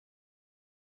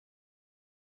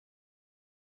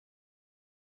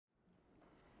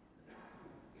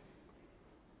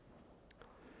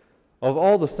Of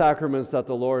all the sacraments that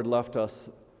the Lord left us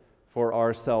for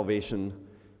our salvation,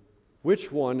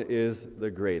 which one is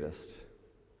the greatest?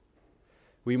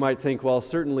 We might think, well,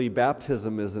 certainly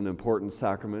baptism is an important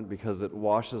sacrament because it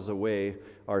washes away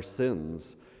our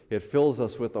sins. It fills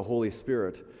us with the Holy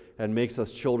Spirit and makes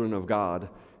us children of God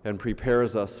and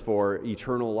prepares us for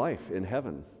eternal life in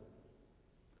heaven.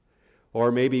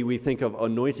 Or maybe we think of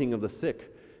anointing of the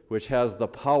sick, which has the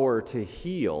power to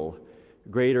heal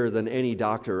greater than any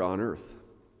doctor on earth.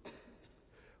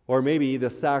 Or maybe the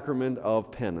sacrament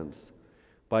of penance,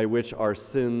 by which our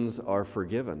sins are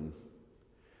forgiven.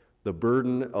 The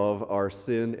burden of our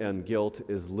sin and guilt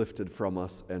is lifted from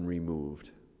us and removed.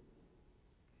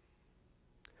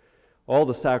 All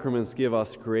the sacraments give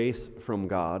us grace from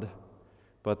God,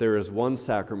 but there is one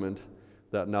sacrament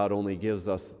that not only gives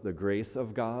us the grace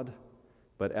of God,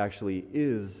 but actually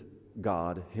is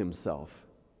God himself,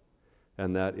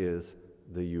 and that is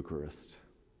the Eucharist,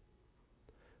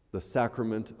 the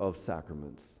sacrament of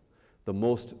sacraments, the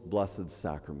most blessed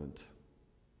sacrament.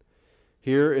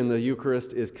 Here in the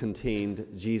Eucharist is contained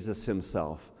Jesus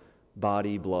himself,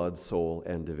 body, blood, soul,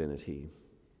 and divinity.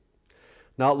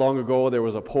 Not long ago, there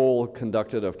was a poll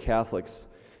conducted of Catholics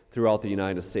throughout the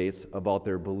United States about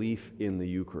their belief in the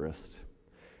Eucharist.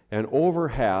 And over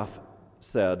half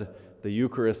said the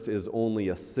Eucharist is only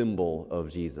a symbol of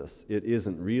Jesus. It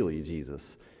isn't really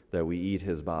Jesus, that we eat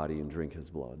his body and drink his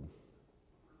blood.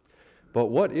 But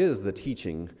what is the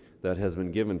teaching that has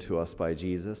been given to us by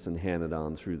Jesus and handed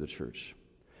on through the church?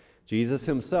 Jesus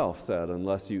himself said,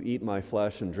 "Unless you eat my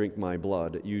flesh and drink my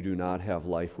blood, you do not have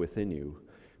life within you.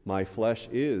 My flesh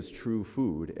is true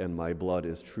food, and my blood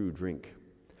is true drink."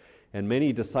 And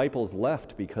many disciples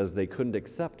left because they couldn't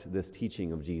accept this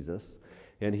teaching of Jesus,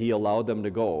 and he allowed them to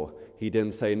go. He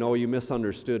didn't say, "No, you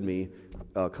misunderstood me.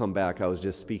 Come back. I was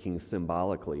just speaking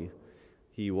symbolically."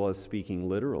 He was speaking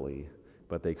literally,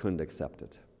 but they couldn't accept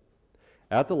it.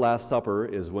 At the Last Supper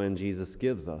is when Jesus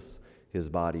gives us his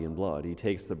body and blood. He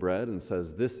takes the bread and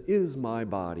says, "This is my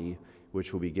body,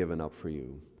 which will be given up for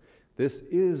you. This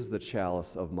is the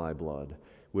chalice of my blood,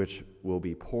 which will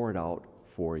be poured out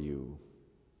for you."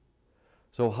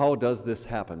 So how does this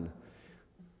happen?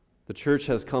 The church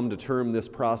has come to term this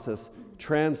process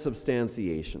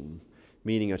transubstantiation,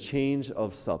 meaning a change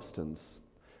of substance.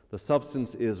 The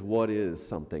substance is what is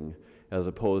something, as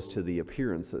opposed to the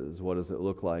appearances. What does it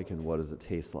look like and what does it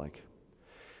taste like?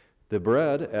 The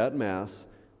bread at Mass,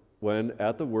 when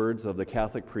at the words of the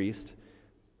Catholic priest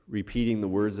repeating the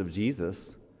words of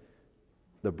Jesus,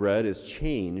 the bread is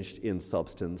changed in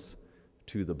substance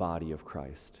to the body of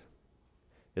Christ.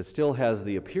 It still has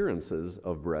the appearances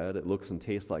of bread. It looks and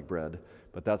tastes like bread,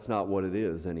 but that's not what it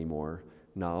is anymore.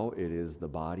 Now it is the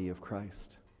body of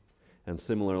Christ. And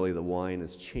similarly, the wine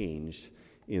is changed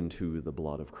into the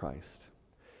blood of Christ.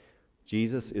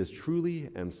 Jesus is truly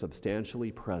and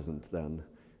substantially present then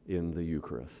in the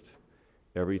Eucharist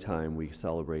every time we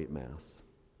celebrate Mass.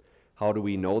 How do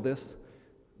we know this?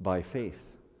 By faith,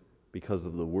 because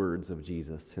of the words of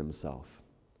Jesus himself.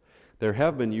 There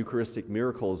have been Eucharistic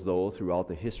miracles, though, throughout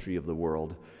the history of the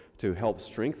world to help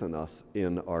strengthen us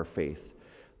in our faith.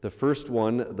 The first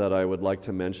one that I would like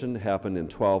to mention happened in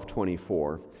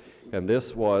 1224, and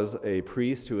this was a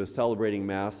priest who was celebrating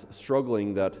Mass,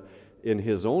 struggling that in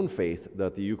his own faith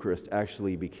that the Eucharist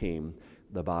actually became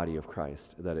the body of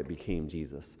Christ, that it became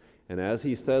Jesus. And as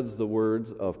he says the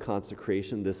words of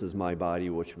consecration, "This is my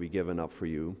body which will be given up for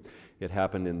you," it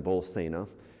happened in Bolsena.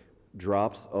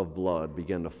 Drops of blood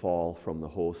began to fall from the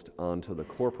host onto the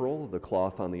corporal, the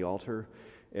cloth on the altar,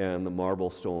 and the marble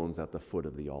stones at the foot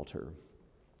of the altar.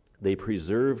 They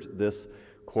preserved this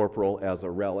corporal as a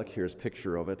relic. Here's a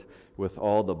picture of it, with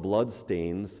all the blood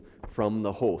stains from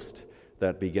the host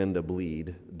that began to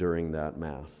bleed during that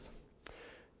Mass.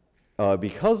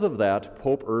 Because of that,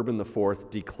 Pope Urban IV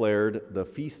declared the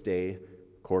feast day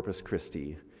Corpus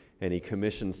Christi, and he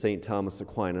commissioned St. Thomas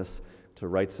Aquinas to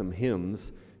write some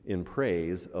hymns in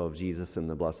praise of Jesus in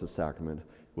the Blessed Sacrament,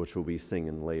 which we'll be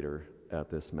singing later at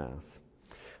this Mass.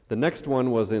 The next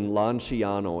one was in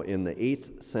Lanciano in the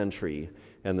 8th century,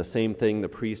 and the same thing, the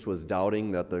priest was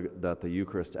doubting that the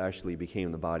Eucharist actually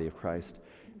became the body of Christ.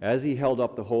 As he held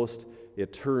up the host,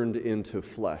 it turned into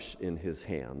flesh in his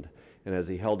hand. And as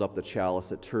he held up the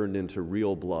chalice, it turned into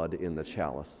real blood in the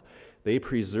chalice. They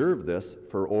preserved this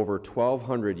for over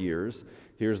 1,200 years.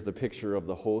 Here's the picture of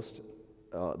the host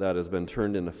that has been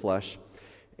turned into flesh,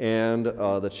 and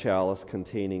the chalice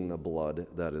containing the blood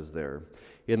that is there.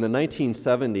 In the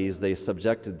 1970s, they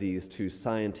subjected these to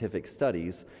scientific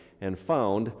studies and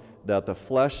found that the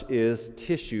flesh is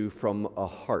tissue from a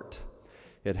heart.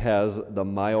 It has the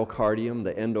myocardium,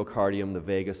 the endocardium, the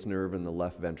vagus nerve, and the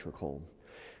left ventricle.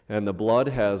 And the blood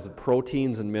has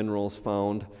proteins and minerals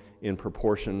found in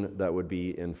proportion that would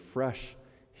be in fresh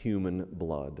human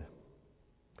blood.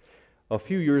 A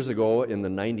few years ago, in the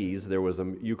 90s, there was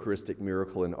a Eucharistic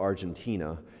miracle in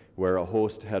Argentina where a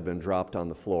host had been dropped on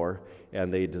the floor,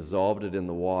 and they dissolved it in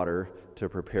the water to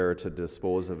prepare to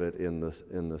dispose of it in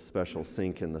the special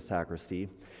sink in the sacristy.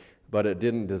 But it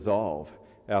didn't dissolve.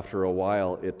 After a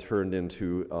while, it turned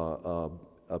into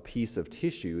a piece of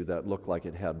tissue that looked like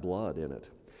it had blood in it.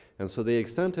 And so they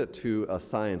sent it to a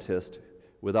scientist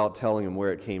without telling him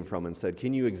where it came from and said,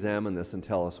 "Can you examine this and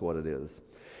tell us what it is?"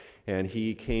 And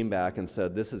he came back and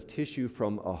said, "This is tissue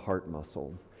from a heart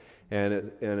muscle. And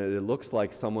it looks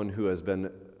like someone who has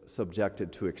been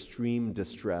subjected to extreme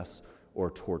distress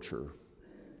or torture."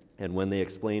 And when they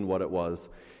explained what it was,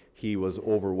 he was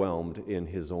overwhelmed in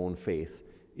his own faith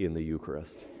in the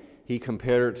Eucharist. He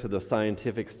compared it to the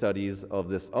scientific studies of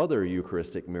this other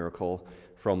Eucharistic miracle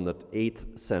from the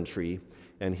 8th century,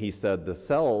 and he said the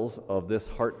cells of this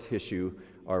heart tissue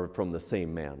are from the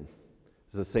same man.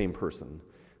 It's the same person.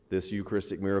 This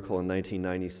Eucharistic miracle in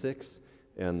 1996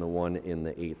 and the one in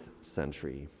the 8th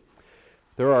century.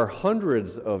 There are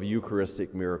hundreds of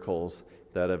Eucharistic miracles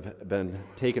that have been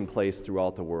taken place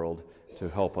throughout the world to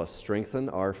help us strengthen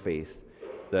our faith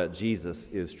that Jesus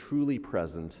is truly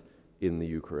present in the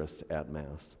Eucharist at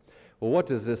Mass. Well, what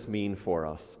does this mean for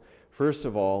us? First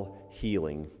of all,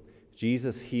 healing.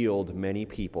 Jesus healed many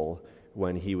people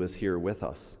when he was here with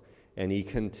us, and he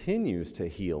continues to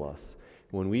heal us.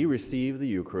 When we receive the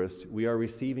Eucharist, we are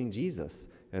receiving Jesus,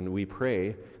 and we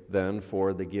pray then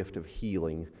for the gift of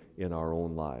healing in our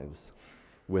own lives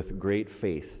with great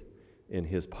faith in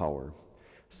his power.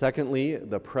 Secondly,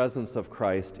 the presence of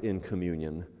Christ in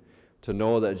communion, to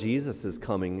know that Jesus is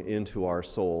coming into our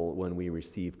soul when we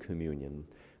receive communion.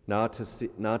 Not to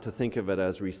think of it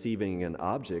as receiving an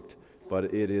object,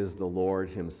 but it is the Lord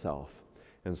himself.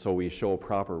 And so we show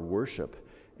proper worship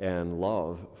and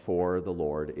love for the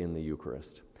Lord in the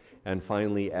Eucharist. And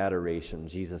finally, adoration.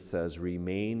 Jesus says,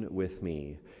 "Remain with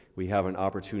me." We have an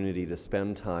opportunity to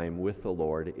spend time with the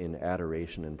Lord in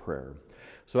adoration and prayer.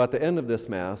 So at the end of this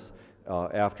Mass,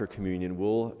 after communion,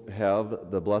 we'll have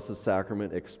the Blessed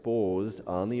Sacrament exposed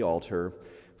on the altar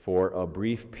for a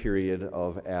brief period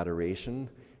of adoration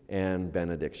and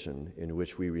benediction in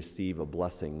which we receive a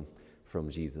blessing from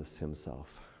Jesus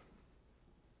himself.